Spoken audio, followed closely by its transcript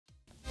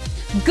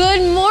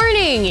Good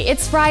morning!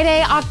 It's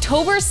Friday,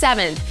 October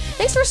 7th.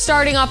 Thanks for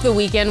starting off the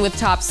weekend with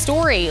Top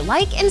Story.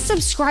 Like and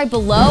subscribe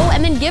below,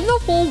 and then give the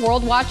full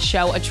World Watch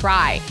show a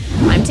try.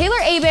 I'm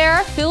Taylor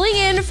Hebert, filling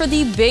in for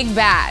the Big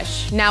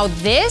Bash. Now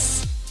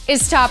this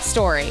is Top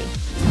Story.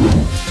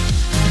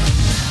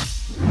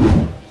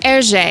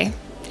 Hergé.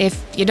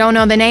 If you don't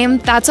know the name,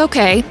 that's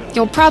okay.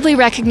 You'll probably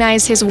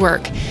recognize his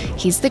work.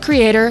 He's the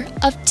creator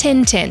of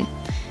Tintin.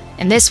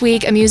 And this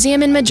week, a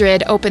museum in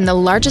Madrid opened the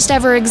largest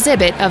ever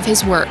exhibit of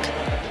his work.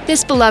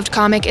 This beloved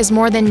comic is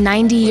more than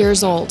 90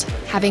 years old,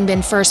 having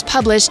been first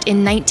published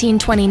in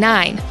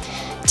 1929.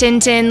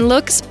 Tintin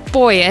looks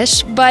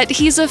boyish, but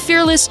he's a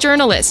fearless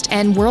journalist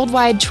and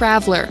worldwide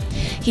traveler.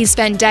 He's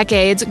spent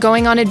decades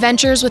going on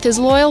adventures with his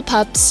loyal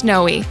pup,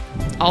 Snowy.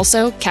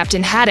 Also,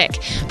 Captain Haddock,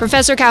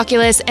 Professor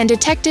Calculus, and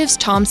detectives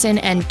Thompson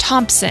and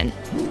Thompson.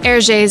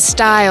 Hergé's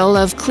style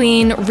of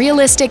clean,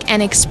 realistic,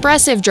 and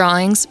expressive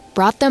drawings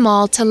brought them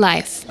all to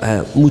life.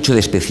 That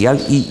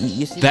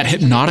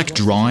hypnotic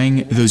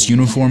drawing, those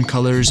uniform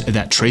colors,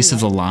 that trace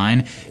of the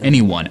line,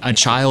 anyone, a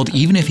child,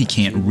 even if he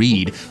can't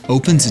read,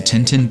 opens a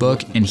Tintin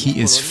book and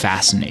he is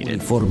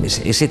fascinated.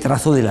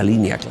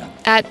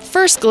 At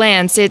first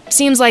glance, it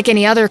seems like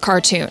any other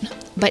cartoon.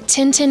 But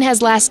Tintin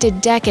has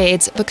lasted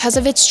decades because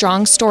of its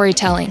strong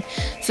storytelling,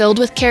 filled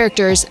with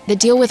characters that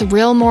deal with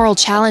real moral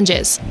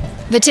challenges.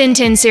 The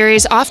Tintin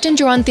series often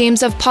drew on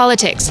themes of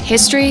politics,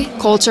 history,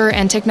 culture,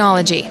 and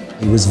technology.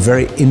 He was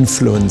very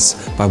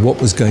influenced by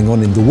what was going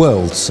on in the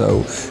world.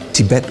 So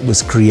Tibet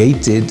was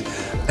created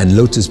and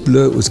Lotus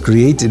Bleu was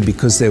created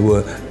because there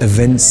were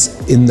events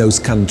in those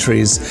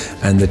countries,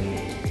 and the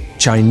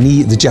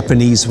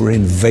Japanese were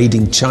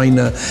invading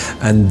China,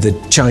 and the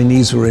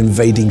Chinese were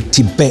invading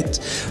Tibet,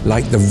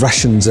 like the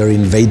Russians are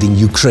invading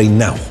Ukraine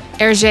now.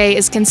 Hergé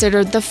is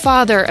considered the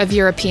father of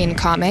European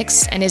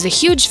comics and is a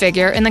huge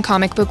figure in the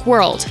comic book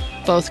world,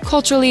 both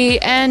culturally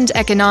and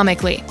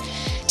economically.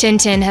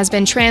 Tintin has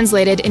been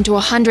translated into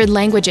 100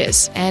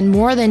 languages, and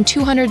more than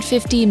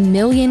 250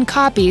 million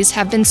copies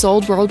have been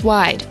sold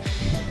worldwide.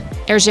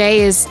 Hergé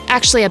is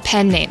actually a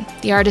pen name.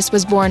 The artist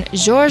was born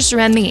Georges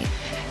Remy.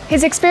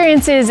 His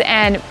experiences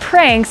and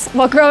pranks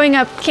while growing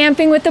up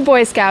camping with the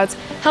Boy Scouts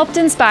helped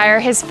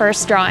inspire his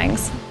first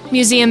drawings.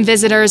 Museum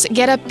visitors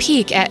get a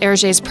peek at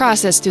Hergé's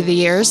process through the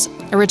years.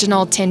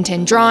 Original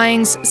Tintin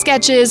drawings,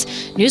 sketches,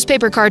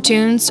 newspaper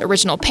cartoons,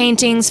 original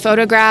paintings,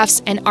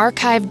 photographs, and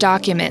archived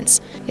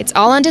documents. It's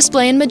all on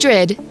display in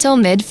Madrid till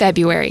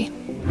mid-February.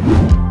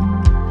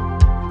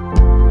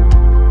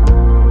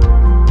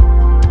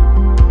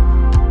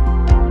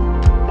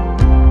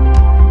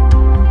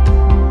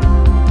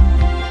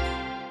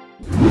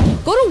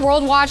 Go to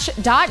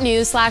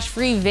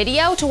worldwatch.news/free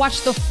video to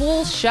watch the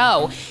full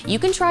show. You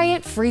can try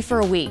it free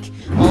for a week.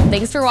 Well,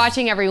 thanks for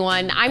watching,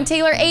 everyone. I'm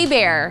Taylor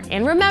Hebert,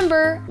 and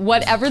remember,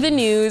 whatever the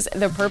news,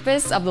 the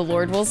purpose of the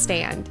Lord will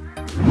stand.